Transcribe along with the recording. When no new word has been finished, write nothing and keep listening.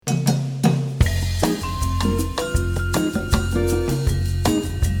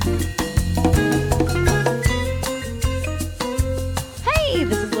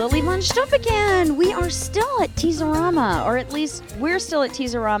VonSchtupp again. We are still at Tease-O-Rama, or at least we're still at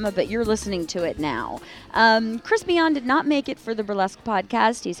Tease-O-Rama, but you're listening to it now. Chris Beyond did not make it for the Burlesque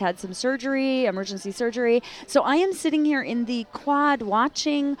podcast. He's had some surgery, emergency surgery. So I am sitting here in the quad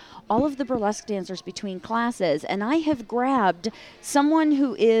watching all of the burlesque dancers between classes, and I have grabbed someone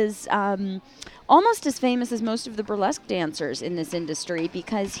who is almost as famous as most of the burlesque dancers in this industry,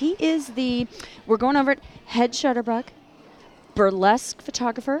 because he is we're going over it, head shutterbug, burlesque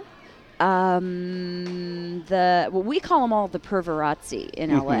photographer. We call them all the perverazzi in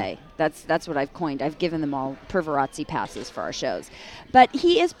LA. That's what I've coined. I've given them all perverazzi passes for our shows. But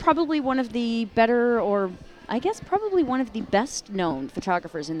he is probably one of the better, or I guess probably one of the best known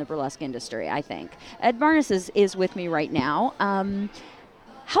photographers in the burlesque industry, I think. Ed Barnas is with me right now.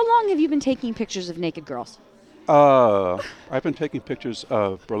 How long have you been taking pictures of naked girls? I've been taking pictures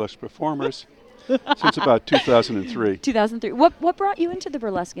of burlesque performers since about 2003. 2003. What brought you into the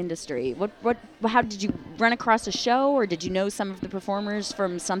burlesque industry? How did you run across a show, or did you know some of the performers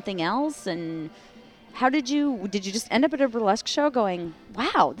from something else? And how did you just end up at a burlesque show going,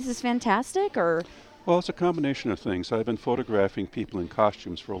 wow, this is fantastic? Or Well, it's a combination of things. I've been photographing people in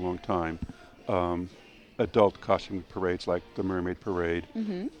costumes for a long time. Adult costume parades like the Mermaid Parade,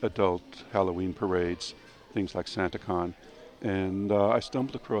 adult Halloween parades, things like SantaCon. And I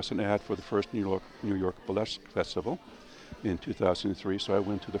stumbled across an ad for the first New York Burlesque Festival in 2003, so I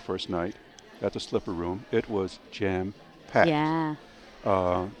went to the first night at the Slipper Room. It was jam-packed. Yeah.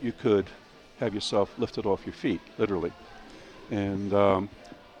 You could have yourself lifted off your feet, literally. And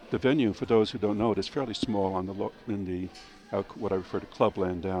the venue, for those who don't know it, is fairly small in the what I refer to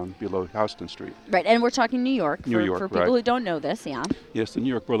Clubland down below Houston Street. Right, and we're talking New York. New York, for people who don't know this, yeah. Yes, the New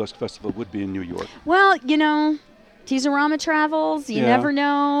York Burlesque Festival would be in New York. Well, Tease-O-Rama travels. You never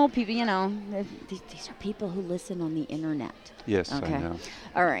know. People, these are people who listen on the internet. Yes, okay. I know.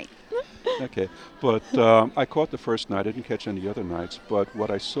 All right. Okay, but I caught the first night. I didn't catch any other nights, but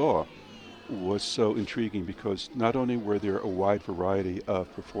what I saw was so intriguing because not only were there a wide variety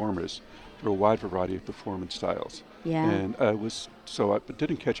of performers, there were a wide variety of performance styles. Yeah. And I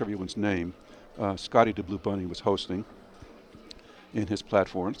didn't catch everyone's name. Scotty the Blue Bunny was hosting in his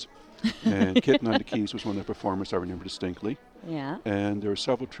platforms. And Kitten on the Keys was one of the performers I remember distinctly. Yeah. And there were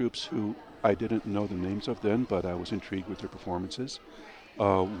several troupes who I didn't know the names of then, but I was intrigued with their performances.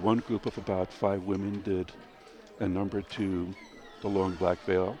 One group of about 5 women did a number to The Long Black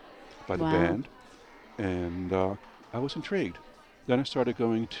Veil by the band. And I was intrigued. Then I started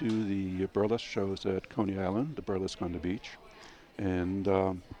going to the burlesque shows at Coney Island, the Burlesque on the Beach, and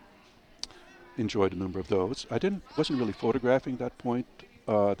enjoyed a number of those. I wasn't really photographing that point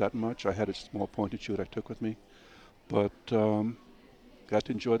that much. I had a small point-and-shoot I took with me, but got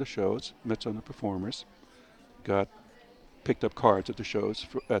to enjoy the shows, met some of the performers, picked up cards at the shows,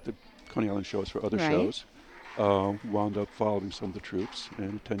 at the Coney Island shows for other shows, wound up following some of the troupes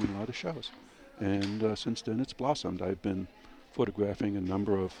and attending a lot of shows. And since then it's blossomed. I've been photographing a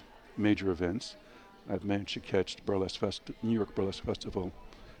number of major events. I've managed to catch the New York Burlesque Festival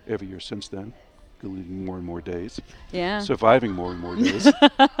every year since then, doing more and more days. Yeah. Surviving more and more days.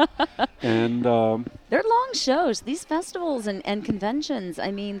 And they're long shows. These festivals and conventions,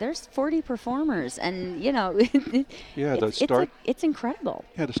 I mean, there's 40 performers, and it's incredible.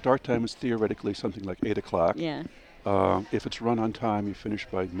 Yeah, the start time is theoretically something like 8 o'clock. Yeah. If it's run on time, you finish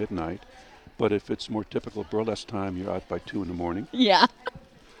by midnight. But if it's more typical burlesque time, you're out by 2 in the morning. Yeah.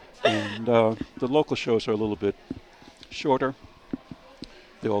 And the local shows are a little bit shorter.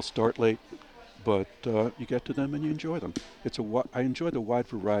 They all start late, but you get to them and you enjoy them. I enjoy the wide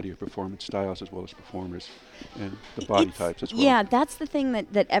variety of performance styles as well as performers and the body types as well. Yeah, that's the thing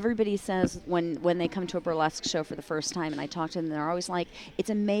that everybody says when they come to a burlesque show for the first time, and I talk to them, they're always like,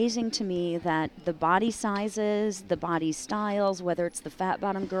 it's amazing to me that the body sizes, the body styles, whether it's the fat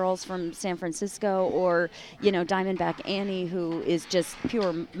bottom girls from San Francisco or, Diamondback Annie, who is just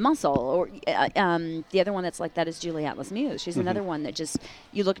pure muscle, or the other one that's like that is Julie Atlas Muse. She's another one that just,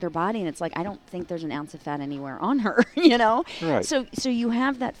 you look at her body and it's like, I don't think there's an ounce of fat anywhere on her, Right. So you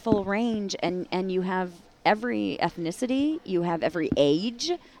have that full range, and you have every ethnicity, you have every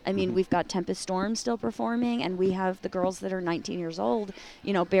age. I mean, we've got Tempest Storm still performing, and we have the girls that are 19 years old,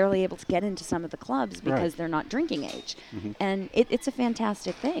 barely able to get into some of the clubs because they're not drinking age. And it's a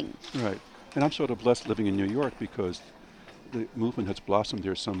fantastic thing. Right. And I'm sort of blessed living in New York because the movement has blossomed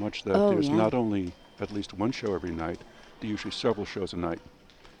there so much that there's not only at least one show every night, there are usually several shows a night.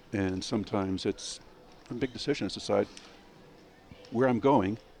 And sometimes it's a big decision to decide where I'm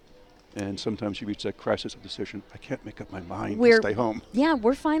going And sometimes you reach that crisis of decision. I can't make up my mind to We're stay home. Yeah,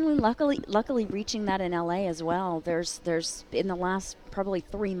 we're finally luckily reaching that in LA as well. There's in the last probably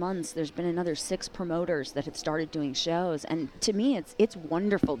 3 months there's been another 6 promoters that have started doing shows, and to me it's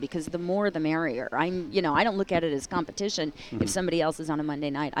wonderful because the more the merrier. I don't look at it as competition if somebody else is on a Monday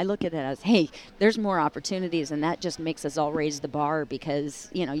night. I look at it as, hey, there's more opportunities, and that just makes us all raise the bar because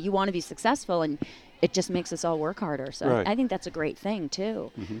you want to be successful, and it just makes us all work harder. So Right. I think that's a great thing,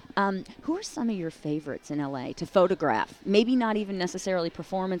 too. Who are some of your favorites in LA to photograph? Maybe not even necessarily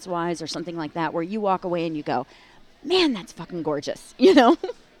performance-wise or something like that, where you walk away and you go, man, that's fucking gorgeous,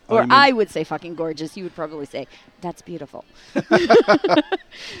 Or I would say fucking gorgeous. You would probably say, that's beautiful.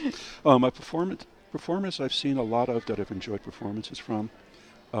 My performers I've seen a lot of that I've enjoyed performances from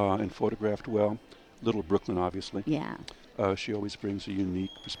and photographed well. Little Brooklyn, obviously. Yeah. She always brings a unique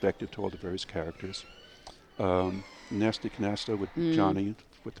perspective to all the various characters. Nasty Canasta with Johnny,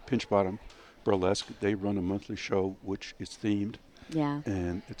 with the Pinch Bottom Burlesque. They run a monthly show which is themed, Yeah.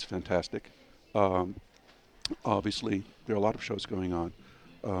 and it's fantastic. Obviously, there are a lot of shows going on.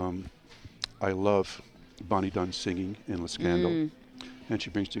 I love Bonnie Dunn singing in La Scandal, and she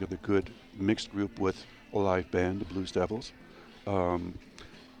brings together a good mixed group with a live band, the Blues Devils.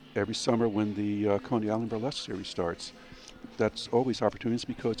 Every summer when the Coney Island Burlesque series starts, that's always opportunities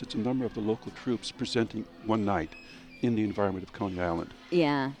because it's a number of the local troops presenting one night in the environment of Coney Island.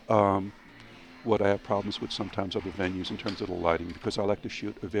 Yeah. What I have problems with sometimes other venues in terms of the lighting, because I like to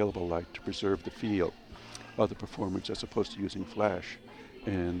shoot available light to preserve the feel of the performance as opposed to using flash.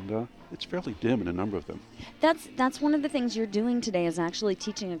 And it's fairly dim in a number of them. That's one of the things you're doing today is actually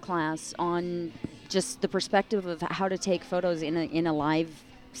teaching a class on just the perspective of how to take photos in a live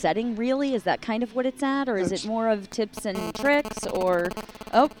setting. Really, is that kind of what it's at, or is it more of tips and tricks? Or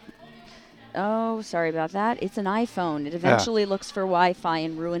oh, sorry about that. It's an iPhone. It eventually looks for Wi-Fi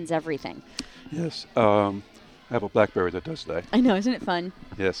and ruins everything. Yes, I have a BlackBerry that does that. I know, isn't it fun?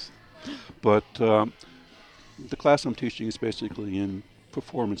 Yes, but the class I'm teaching is basically in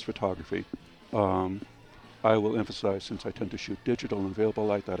performance photography. I will emphasize, since I tend to shoot digital and available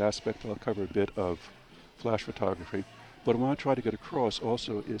light, that aspect. I'll cover a bit of flash photography. But what I try to get across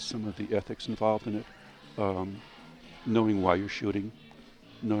also is some of the ethics involved in it, knowing why you're shooting,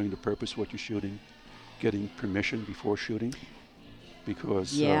 knowing the purpose of what you're shooting, getting permission before shooting,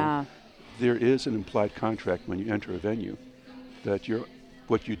 because there is an implied contract when you enter a venue that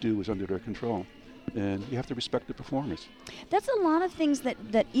what you do is under their control. And you have to respect the performers. That's a lot of things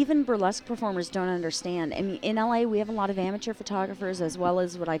that even burlesque performers don't understand. I mean, in LA, we have a lot of amateur photographers as well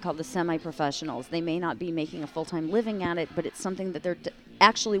as what I call the semi-professionals. They may not be making a full-time living at it, but it's something that they're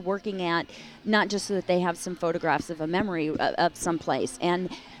actually working at, not just so that they have some photographs of a memory of some place.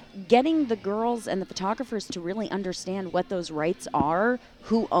 And getting the girls and the photographers to really understand what those rights are,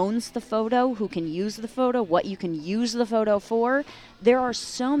 who owns the photo, who can use the photo, what you can use the photo for. There are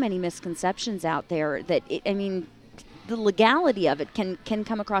so many misconceptions out there that, the legality of it can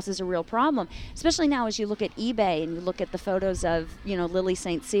come across as a real problem, especially now as you look at eBay and you look at the photos of, Lily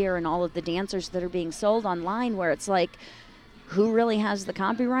St. Cyr and all of the dancers that are being sold online, where it's like, who really has the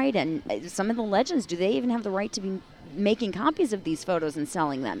copyright? And some of the legends, do they even have the right to be making copies of these photos and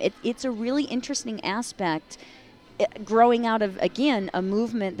selling them? It's a really interesting aspect growing out of, again, a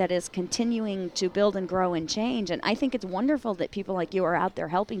movement that is continuing to build and grow and change. And I think it's wonderful that people like you are out there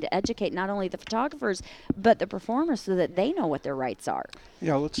helping to educate not only the photographers, but the performers so that they know what their rights are.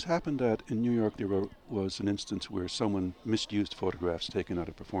 Yeah, it's happened that in New York there was an instance where someone misused photographs taken out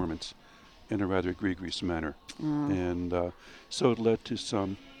of performance in a rather egregious manner. And so it led to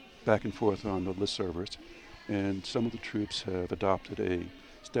some back and forth on the listservers. And some of the troops have adopted a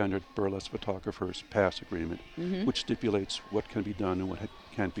standard burlesque photographer's pass agreement, which stipulates what can be done and what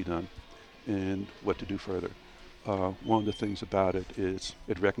can't be done, and what to do further. One of the things about it is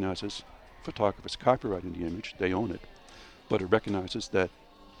it recognizes photographers copyrighting the image; they own it, but it recognizes that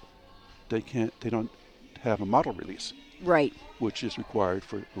they don't have a model release, right, which is required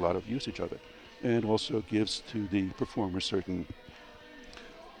for a lot of usage of it, and also gives to the performer certain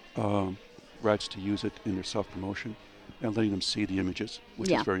rights to use it in their self-promotion and letting them see the images,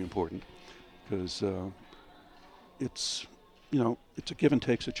 which is very important, because it's a give and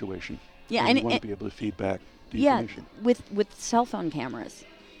take situation. Yeah, and you want to be able to feed back the information. with cell phone cameras.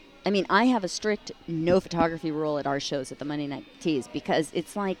 I mean, I have a strict no photography rule at our shows at the Monday Night Tease, because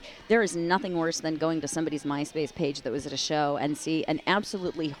it's like there is nothing worse than going to somebody's MySpace page that was at a show and see an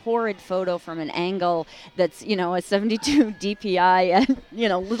absolutely horrid photo from an angle that's, a 72 DPI and,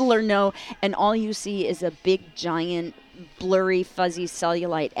 little or no, and all you see is a big, giant, blurry, fuzzy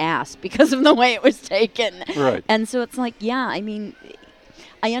cellulite ass because of the way it was taken. Right. And so it's like,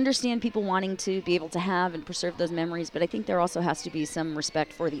 I understand people wanting to be able to have and preserve those memories, but I think there also has to be some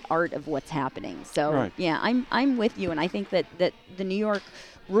respect for the art of what's happening. So, Right. yeah, I'm with you, and I think that the New York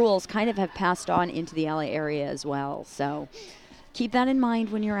rules kind of have passed on into the LA area as well. So keep that in mind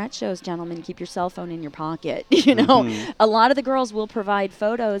when you're at shows, gentlemen. Keep your cell phone in your pocket. You know, a lot of the girls will provide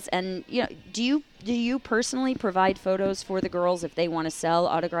photos, and do you personally provide photos for the girls if they want to sell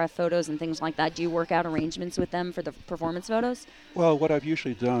autograph photos and things like that? Do you work out arrangements with them for the performance photos? Well, what I've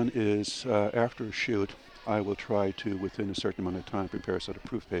usually done is after a shoot, I will try to, within a certain amount of time, prepare a set of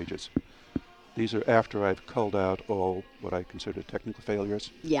proof pages. These are after I've culled out all what I consider technical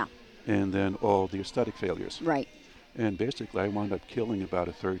failures. Yeah. And then all the aesthetic failures. Right. And basically, I wound up killing about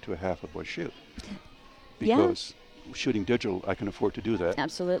a third to a half of my shoot. Yeah. Because shooting digital, I can afford to do that.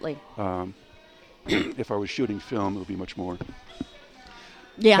 Absolutely. If I was shooting film, it would be much more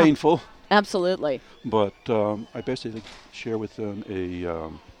Yeah. painful. Absolutely. But I basically share with them a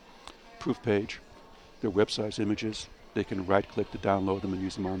proof page, their website images. They can right-click to download them and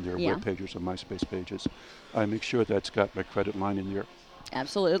use them on their web pages or MySpace pages. I make sure that's got my credit line in there.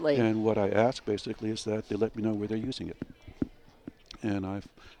 Absolutely. And what I ask basically is that they let me know where they're using it. And I've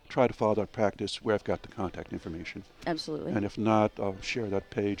tried to follow that practice where I've got the contact information. Absolutely. And if not, I'll share that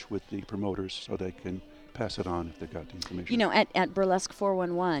page with the promoters so they can pass it on if they've got the information. At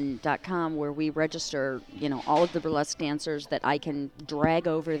burlesque411.com, where we register, all of the burlesque dancers that I can drag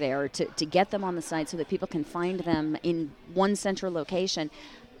over there to get them on the site so that people can find them in one central location.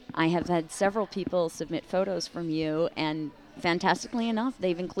 I have had several people submit photos from you, and fantastically enough,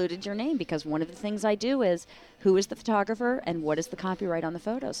 they've included your name, because one of the things I do is who is the photographer and what is the copyright on the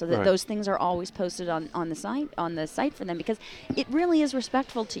photo, so that those things are always posted on the site for them, because it really is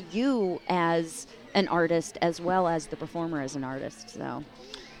respectful to you as an artist as well as the performer as an artist. So.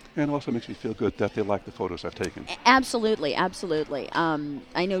 And it also makes me feel good that they like the photos I've taken. Absolutely, absolutely.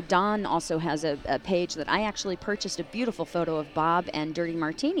 I know Don also has a page that I actually purchased a beautiful photo of Bob and Dirty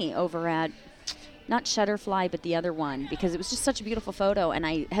Martini over at, not Shutterfly, but the other one, because it was just such a beautiful photo, and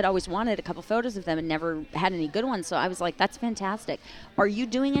I had always wanted a couple photos of them and never had any good ones, so I was like, that's fantastic. Are you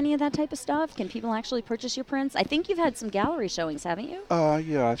doing any of that type of stuff? Can people actually purchase your prints? I think you've had some gallery showings, haven't you?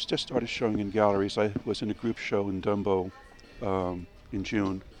 Yeah, I've just started showing in galleries. I was in a group show in Dumbo in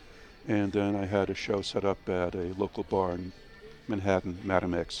June. And then I had a show set up at a local bar in Manhattan,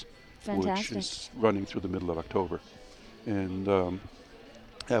 Madam X, Fantastic. which is running through the middle of October. And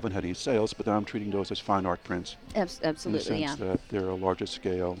haven't had any sales, but I'm treating those as fine art prints. Absolutely, in the sense that they're a larger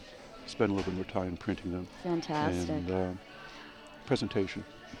scale, spend a little bit more time printing them. Fantastic. And presentation.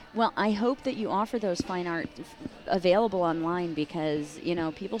 Well, I hope that you offer those fine art available online, because,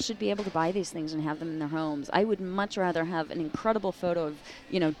 people should be able to buy these things and have them in their homes. I would much rather have an incredible photo of,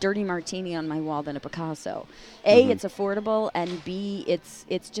 Dirty Martini on my wall than a Picasso. A, it's affordable, and B, it's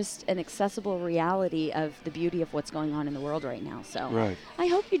just an accessible reality of the beauty of what's going on in the world right now. So I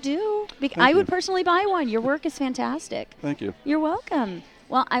hope you do. I would personally buy one. Your work is fantastic. Thank you. You're welcome.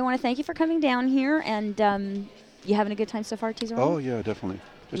 Well, I want to thank you for coming down here, and you having a good time so far, Tease-O-Rama? Oh, yeah, definitely.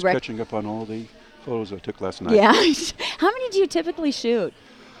 Just catching up on all the photos I took last night. Yeah. How many do you typically shoot?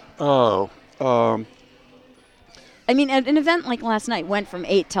 Oh. I mean, an event like last night went from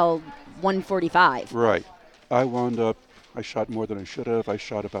 8 till 1:45. Right. I shot more than I should have. I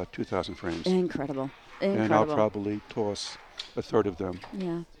shot about 2,000 frames. Incredible. And I'll probably toss a third of them.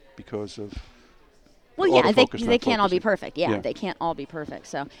 Yeah. Because of... Well, yeah, they can't all be perfect. Yeah, they can't all be perfect.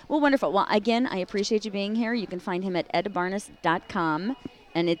 So, well, wonderful. Well, again, I appreciate you being here. You can find him at edbarnas.com.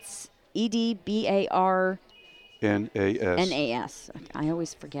 And it's EDBARNAS. NAS. I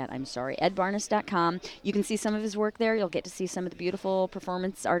always forget. I'm sorry. edbarnas.com. You can see some of his work there. You'll get to see some of the beautiful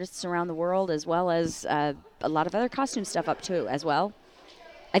performance artists around the world, as well as a lot of other costume stuff up too, as well.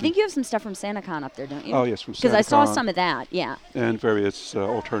 I think you have some stuff from SantaCon up there, don't you? Oh, yes, from SantaCon. Because I saw some of that, yeah. And various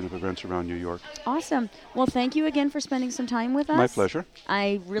alternative events around New York. Awesome. Well, thank you again for spending some time with us. My pleasure.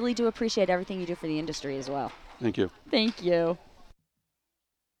 I really do appreciate everything you do for the industry as well. Thank you. Thank you.